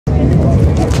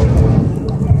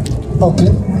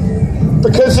Okay.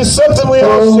 Because there's something we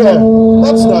all share.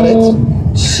 That's not it.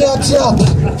 Shut up.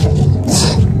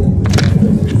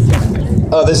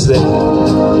 Oh, this is it.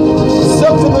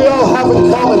 Something we all have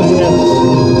in common here.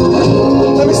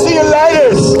 Let me see your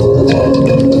lighters.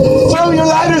 Throw your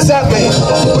lighters at me.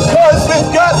 Because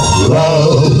we've got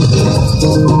love.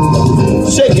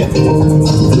 Shake it.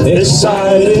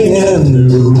 Exciting and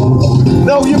new.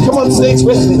 No, you come on stage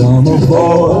with me. Come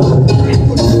aboard.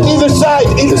 Either side,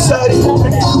 either side.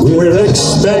 We're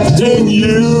expecting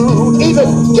you. Either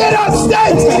get on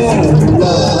stage.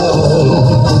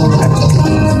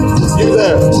 You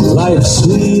there. Life's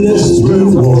sweetest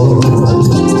reward.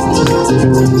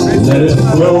 Let it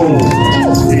flow.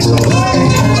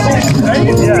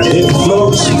 It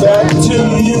flows back to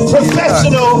you.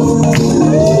 Professional.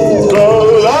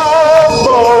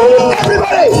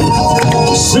 Everybody!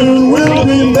 Soon we'll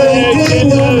be making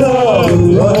love.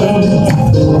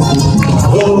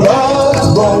 The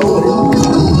love boat.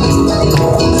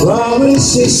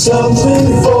 Promise is something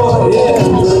for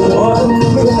everyone.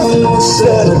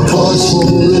 Set a course for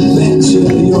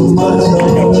adventure. Your mind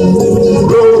on the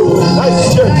road. Nice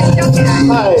shirt.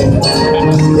 Hi.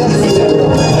 Yes.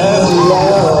 And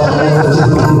love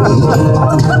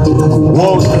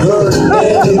won't hurt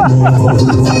anymore.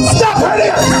 Stop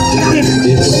hurting her!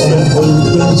 It's an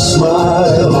open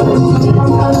smile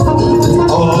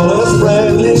on a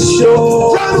friendly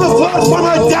shore. Round of applause for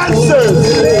my dancers!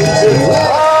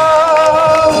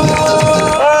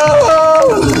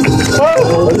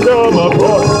 Come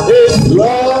aboard. It's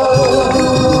love.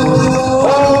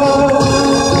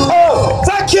 Oh,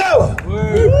 thank you!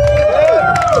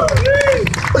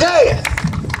 Okay.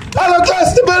 Hello,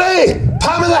 Glastonbury!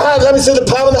 Palm in the hand. Let me see the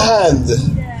palm in the hand.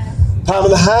 Palm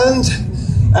in the hand.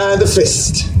 And a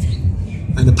fist.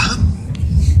 And a palm.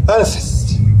 And a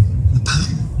fist. And a palm.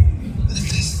 And a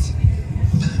fist.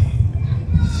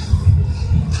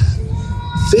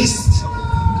 Fist.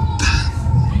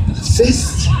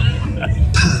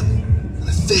 Palm. And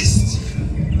a fist. Palm. And a fist.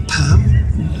 Palm.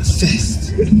 And a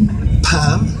fist.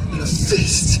 Palm. And a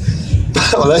fist.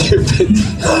 Oh, there you've been.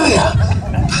 Oh, yeah.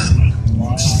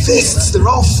 Palm. Fists. They're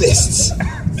all fists.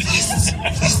 Fists.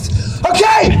 Fists.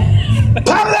 Okay!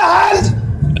 Palm in the hand!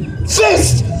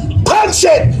 Fist! Punch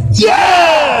it!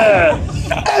 Yeah!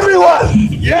 Everyone!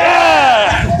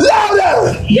 Yeah!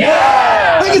 Louder!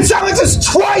 Yeah! Make it sound like there's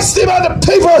twice the amount of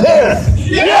people here!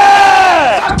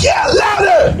 Yeah! Fuck yeah!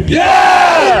 Louder!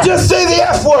 Yeah! Just say the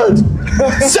F word!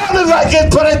 Sounded like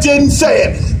it, but I didn't say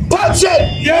it! Punch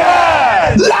it!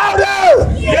 Yeah! Louder!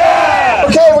 Yeah!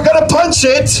 Okay, we're gonna punch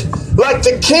it like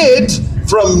the kid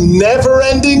from Never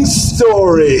Ending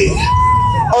Story.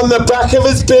 On the back of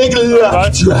his big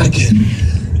luck dragon.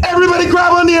 Everybody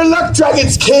grab onto your luck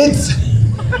dragons, kids.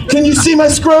 Can you see my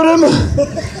scrotum?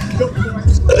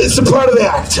 It's a part of the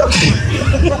act. Okay.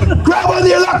 Grab onto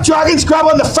your luck dragons. Grab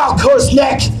on the Falcor's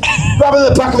neck. Grab on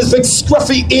the back of his big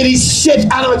scruffy, itty shit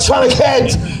animatronic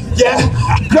head. Yeah?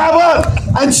 Grab on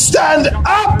and stand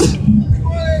up.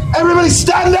 Everybody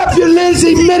stand up, you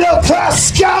lazy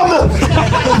middle-class scum.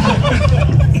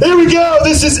 Here we go.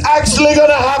 This is actually going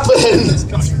to happen.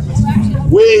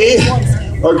 We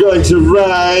are going to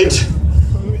ride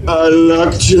our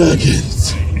luck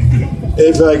dragons.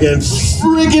 If I can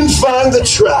friggin' find the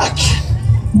track.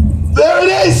 There it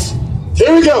is.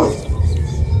 Here we go.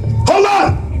 Hold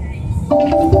on.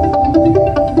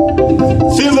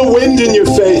 Feel the wind in your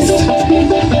face.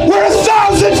 We're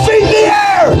 1,000 feet in the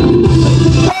air.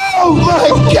 Oh my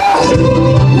God.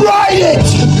 Ride it.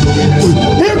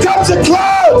 Here comes a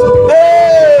cloud.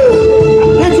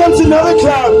 Here comes another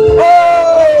cloud.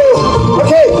 Oh!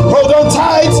 Okay, hold on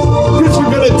tight, because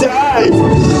we're gonna dive.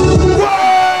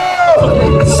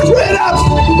 Whoa! Straight up!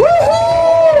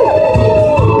 Woohoo!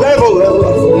 Level.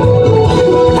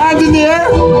 Hand in the air.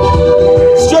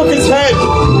 Stroke his head.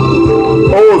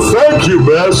 Oh, thank you,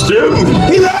 Bastion.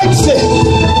 He likes it.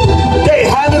 Okay,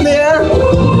 hand in the air.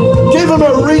 Give him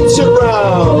a reach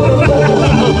around.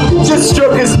 Just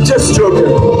stroke him.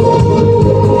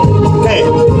 Okay,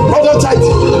 hold on tight.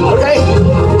 Okay,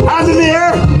 hand in the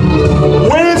air.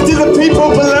 Wave to the people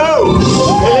below.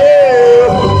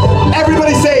 Hello.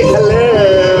 Everybody say hello.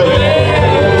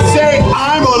 Say,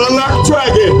 I'm on a luck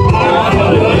dragon.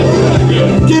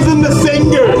 Give them the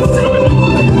finger.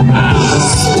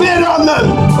 Spit on them.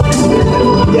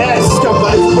 Yes, come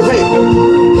back. Okay.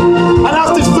 And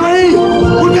after 3,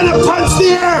 we're gonna punch the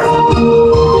air.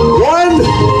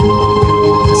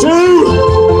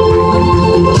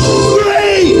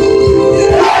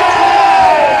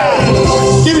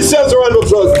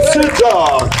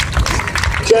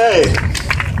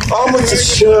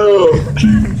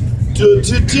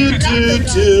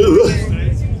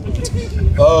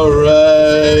 All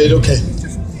right, okay.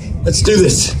 Let's do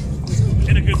this.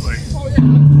 In a good way.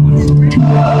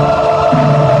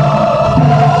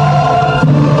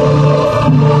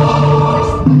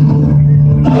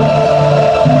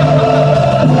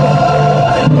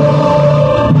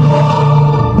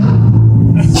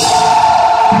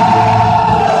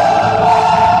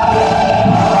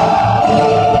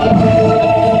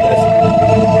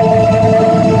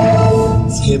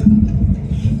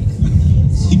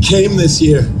 He came this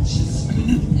year.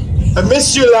 I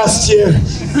missed you last year.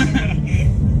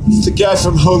 It's the guy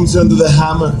from Homes Under the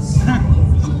Hammer.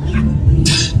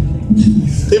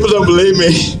 People don't believe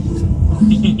me.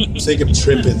 I think I'm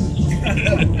tripping.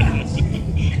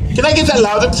 Can I get that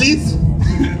louder, please?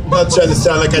 I'm not trying to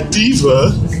sound like a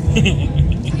diva.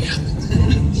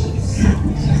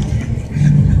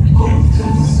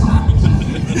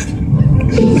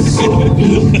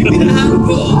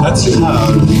 That's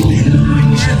loud.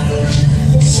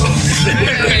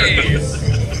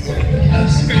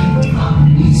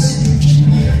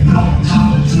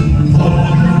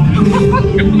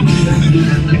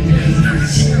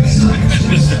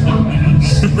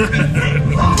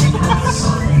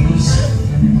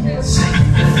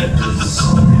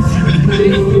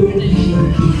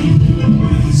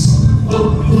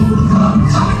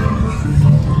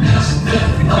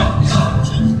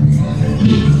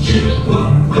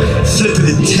 Flipping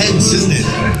intense, isn't it?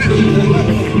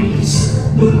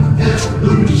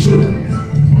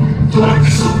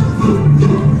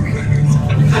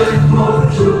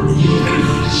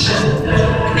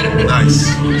 Nice.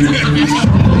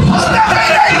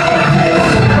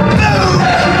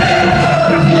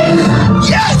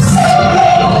 Yes!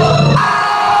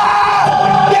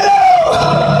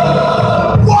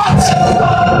 What?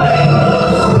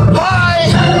 Hi!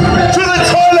 To the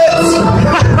toilet!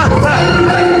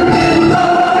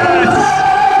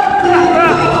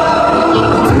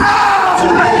 Ah!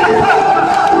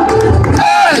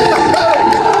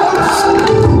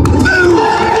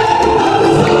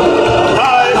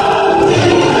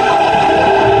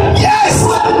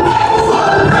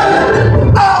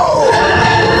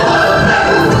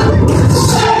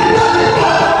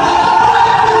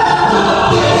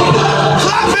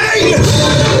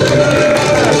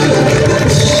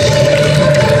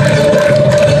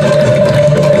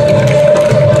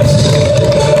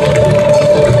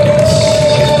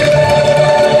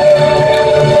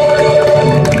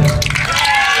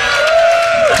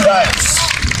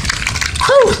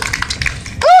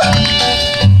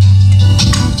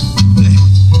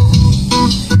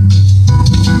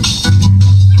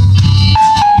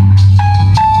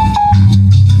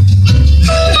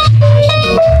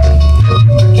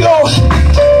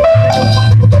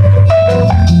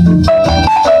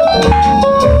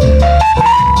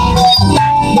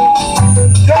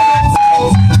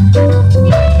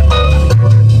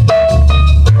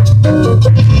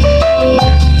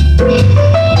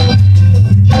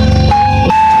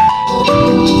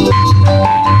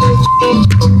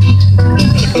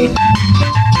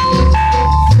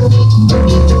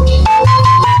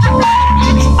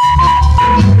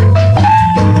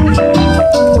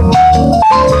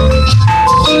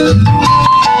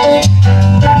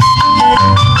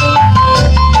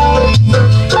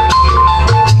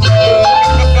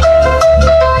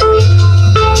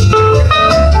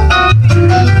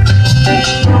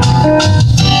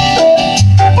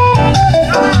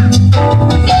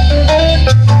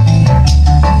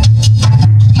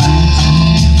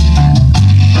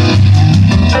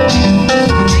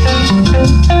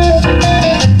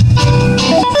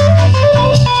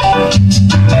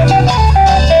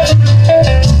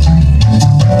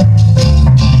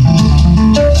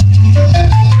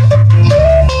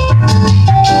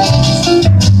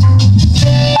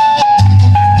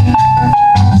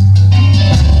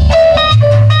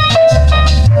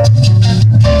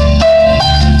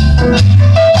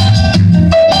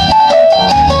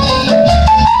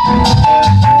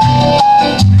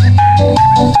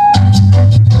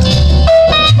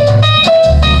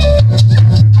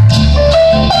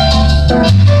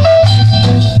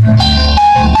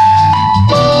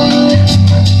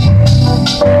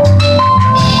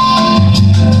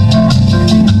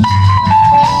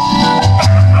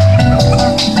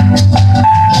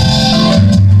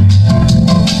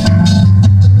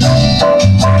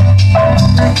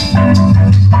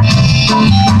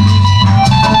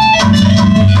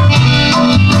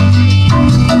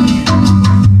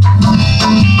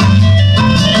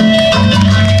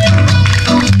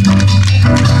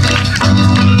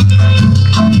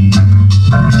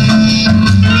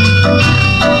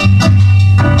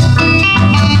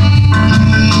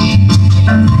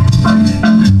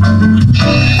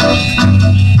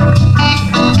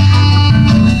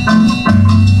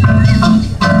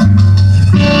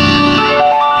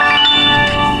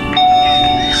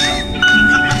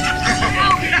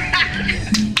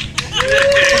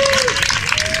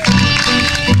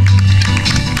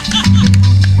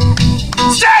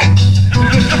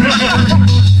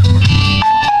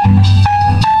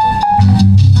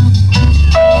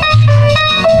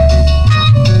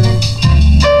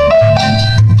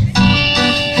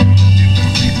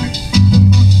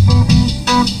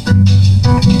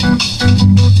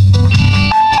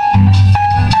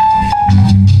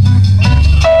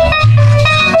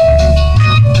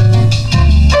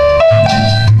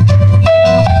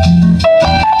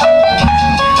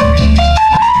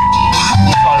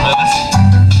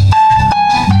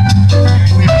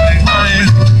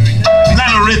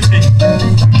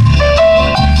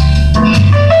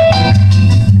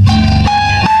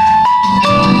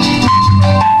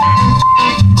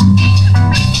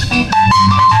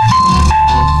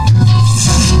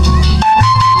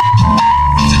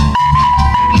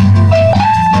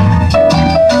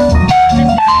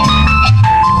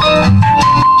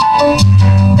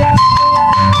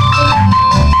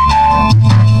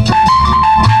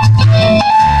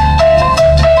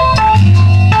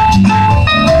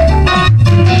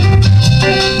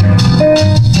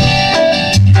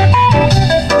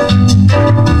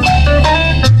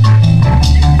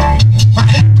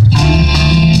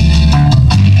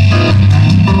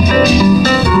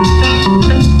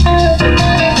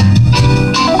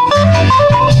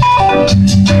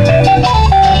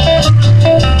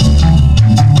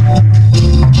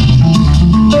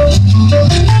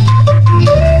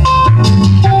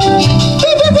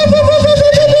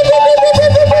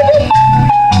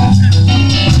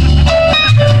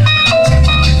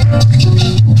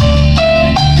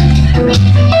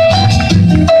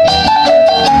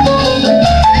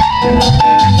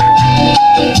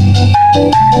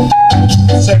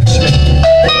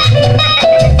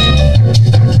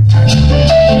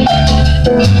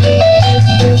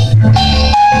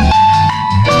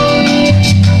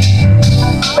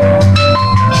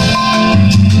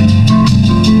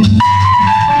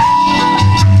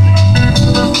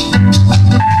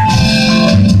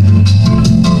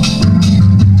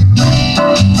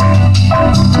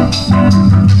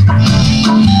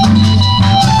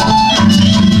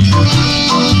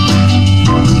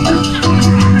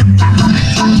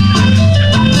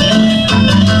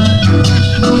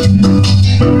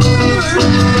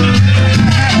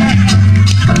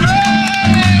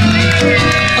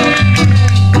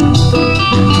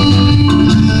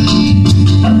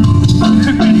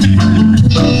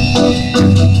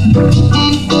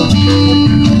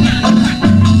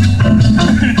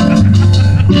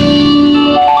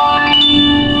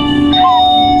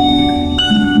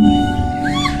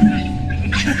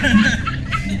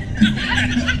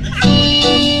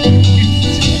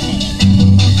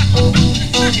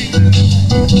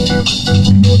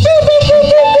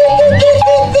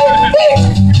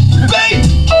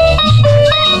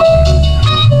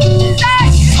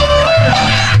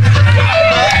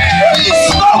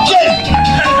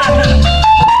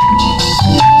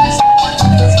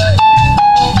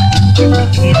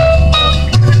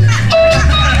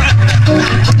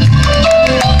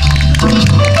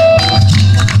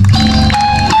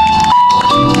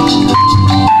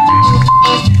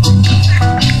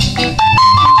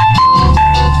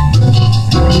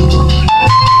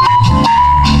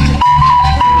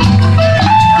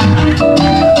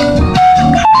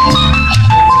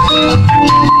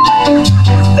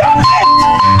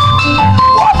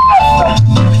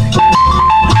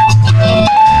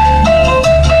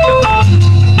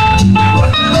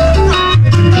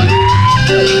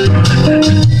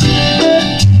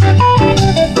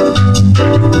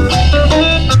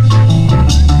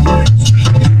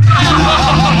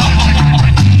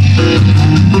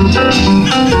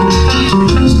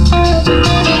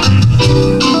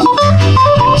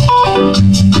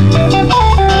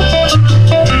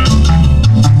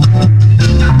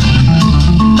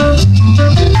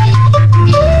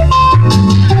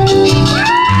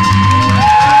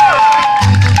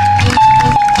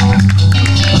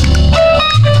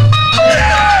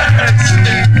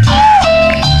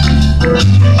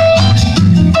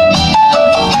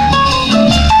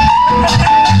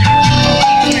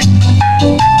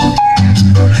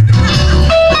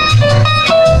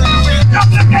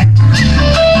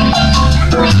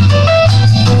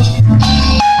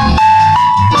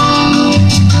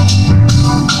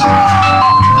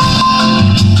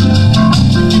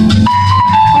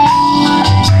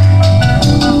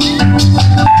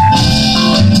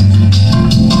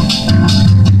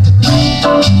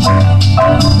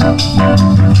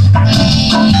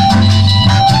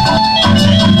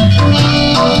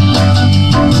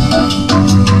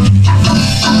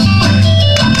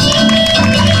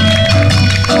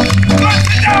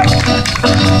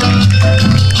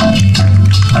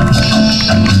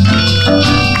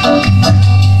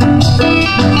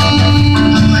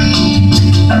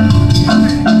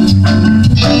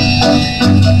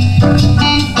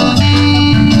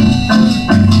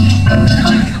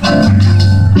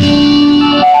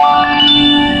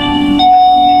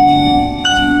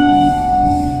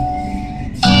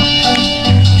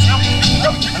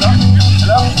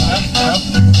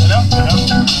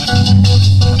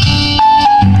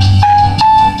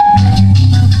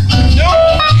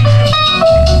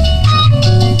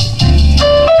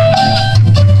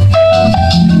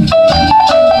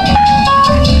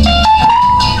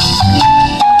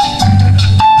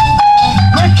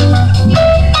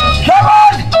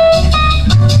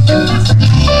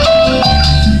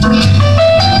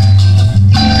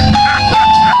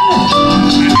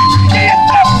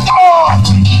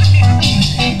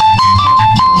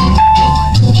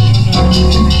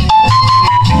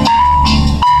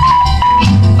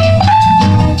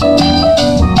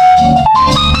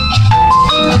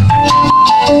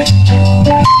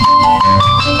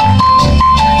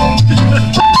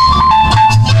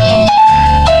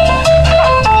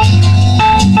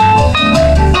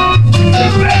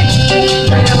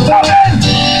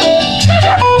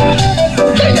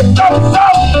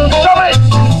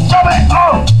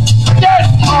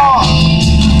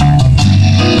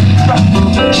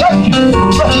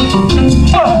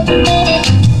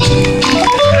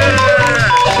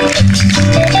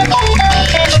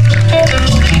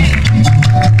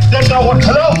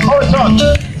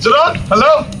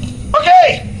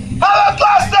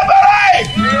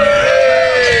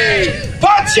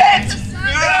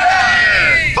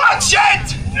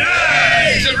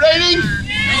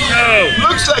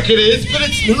 it is, but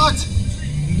it's not.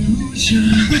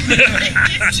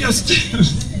 Just...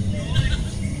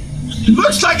 It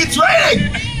looks like it's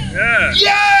raining! Yeah.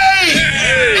 Yay!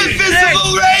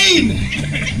 Invisible rain!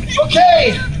 Okay,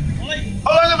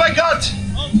 how long have I got?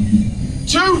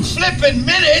 2 flippin'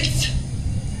 minutes?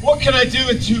 What can I do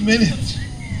in 2 minutes?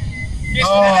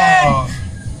 Oh.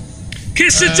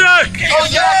 Kiss the duck! Oh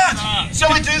yeah!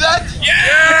 Shall we do that?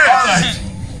 Yeah! Alright.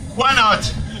 Why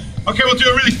not? Okay, we'll do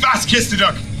a really fast kiss the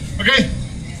duck. Okay?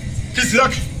 Kiss the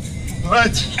duck.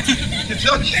 Alright. Kiss the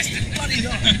duck.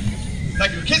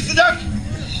 Thank you. Kiss the duck.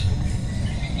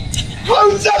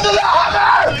 Who's under the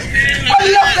hammer? I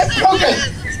love this cookie!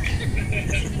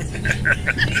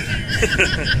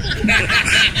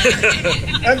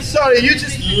 I'm sorry, you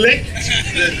just licked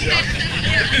the duck.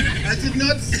 I did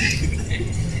not say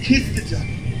kiss the duck.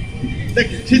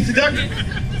 Thank you. Kiss the duck.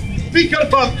 Beak or the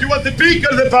bum? Do you want the beak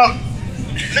or the bum?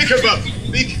 Beak or the bum?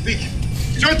 Beak. Do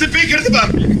you want the beak or the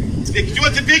bum? Beak. Do you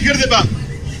want the beak or the bum?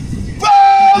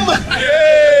 Bum!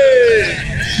 Yay!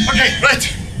 Okay, right.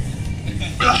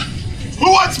 Who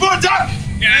wants more duck?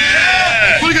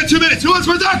 Yeah! We only got 2 minutes. Who wants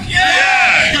more duck?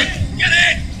 Yeah! Good. Get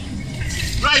it!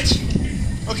 Right.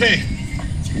 Okay.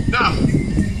 Now.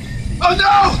 Oh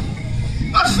no!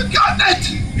 I've forgotten it!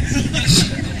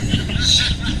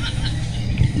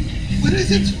 What is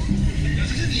it?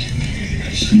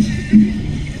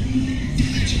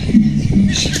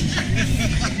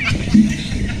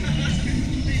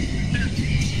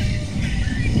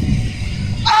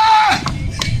 Ah!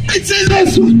 It's in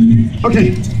this one!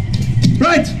 Okay.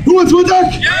 Right. Who wants more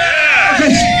duck? Yeah!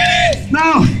 Okay.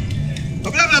 Now.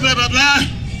 Blah, blah, blah, blah, blah.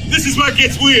 This is where it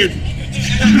gets weird.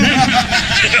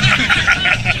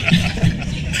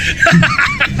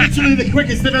 Literally the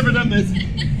quickest I've ever done this.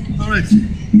 All right.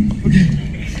 Okay.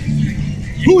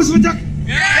 Who was the duck?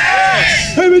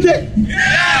 Yes! Who was it?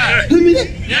 Yeah! Who was it?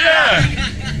 Yeah!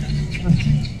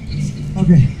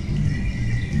 Okay.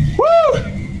 Woo!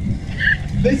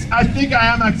 This, I think I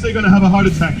am actually going to have a heart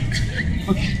attack.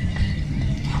 Okay.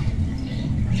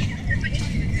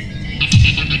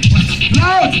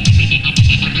 Loud!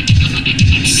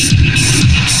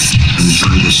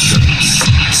 Enjoy the strip.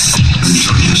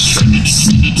 Enjoy the strip.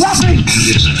 Clapping!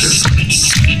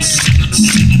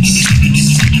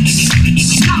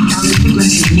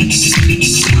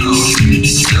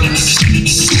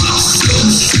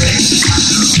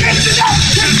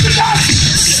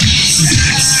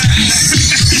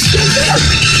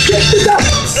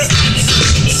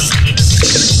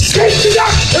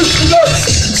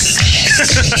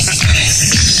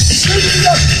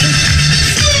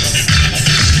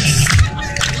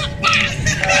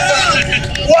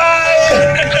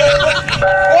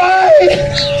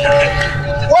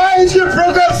 Why is your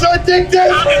program so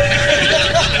addictive?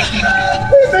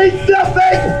 It means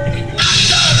nothing!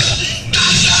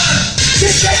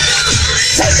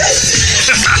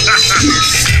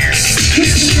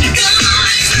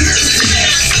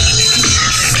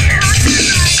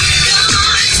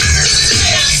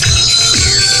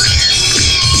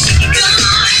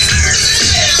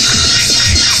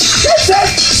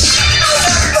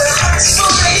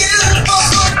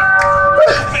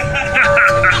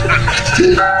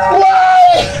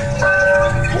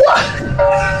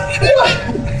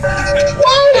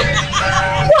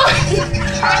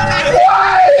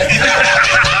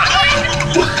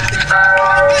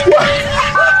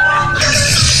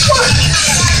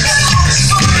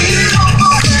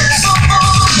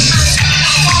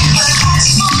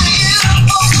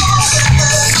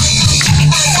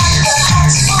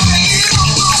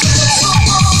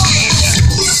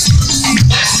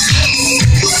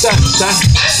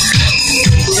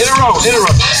 In a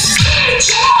row.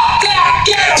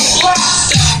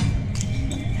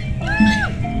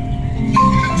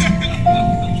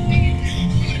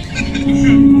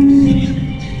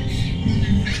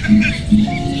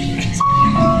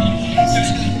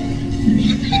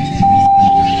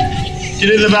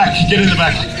 Get in the back. Get in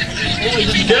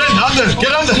under.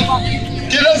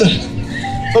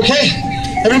 Okay?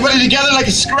 Everybody together like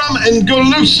a scrum and go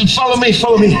loose and follow me.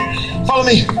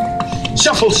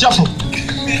 Shuffle.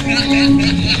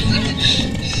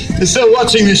 They're still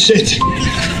watching this shit.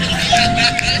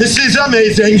 This is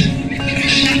amazing.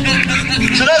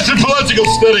 So that's a political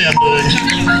study I'm doing.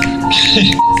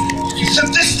 So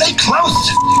just stay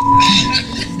close.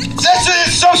 That's a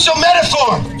social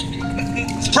metaphor.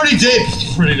 It's pretty deep.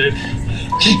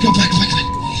 Okay, go back.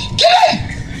 Get in!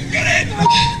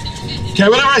 Okay,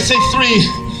 whenever I say three,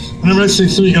 you're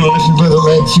gonna lift me by the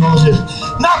legs.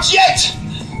 Not yet!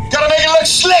 Gotta make it look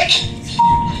slick!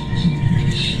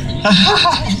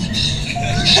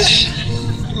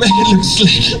 Make it look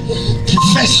slick.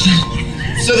 professional,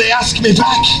 so they ask me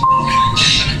back.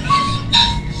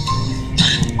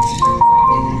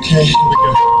 Okay, here we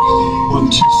go. 1,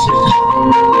 2, 3.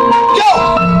 Go!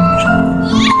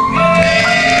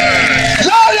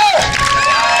 Louder!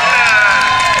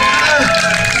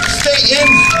 Stay in.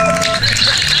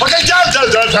 Okay,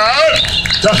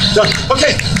 down.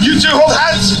 Okay, you two hold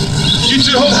hands.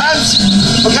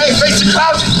 Okay, face the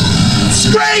crowd.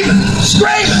 Scream!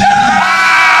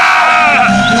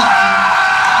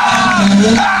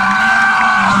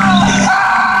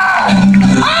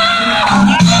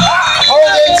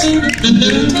 Hold it.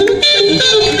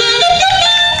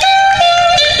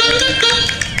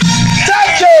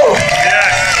 Thank you.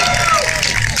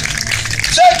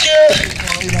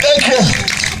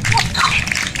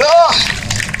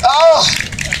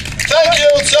 Thank you,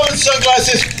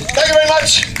 sunglasses. Thank you very much.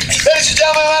 Ladies and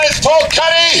gentlemen, my name is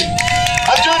Currie.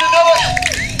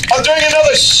 I'm doing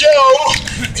another show,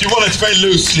 if you want it very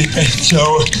loosely based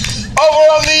show, over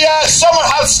on the Summer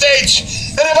House stage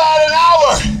in about an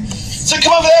hour. So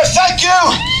come over there, thank you.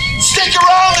 Stick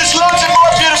around, there's loads of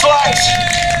more beautiful acts.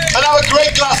 And have a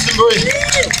great Glastonbury.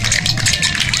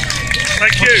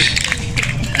 Thank you.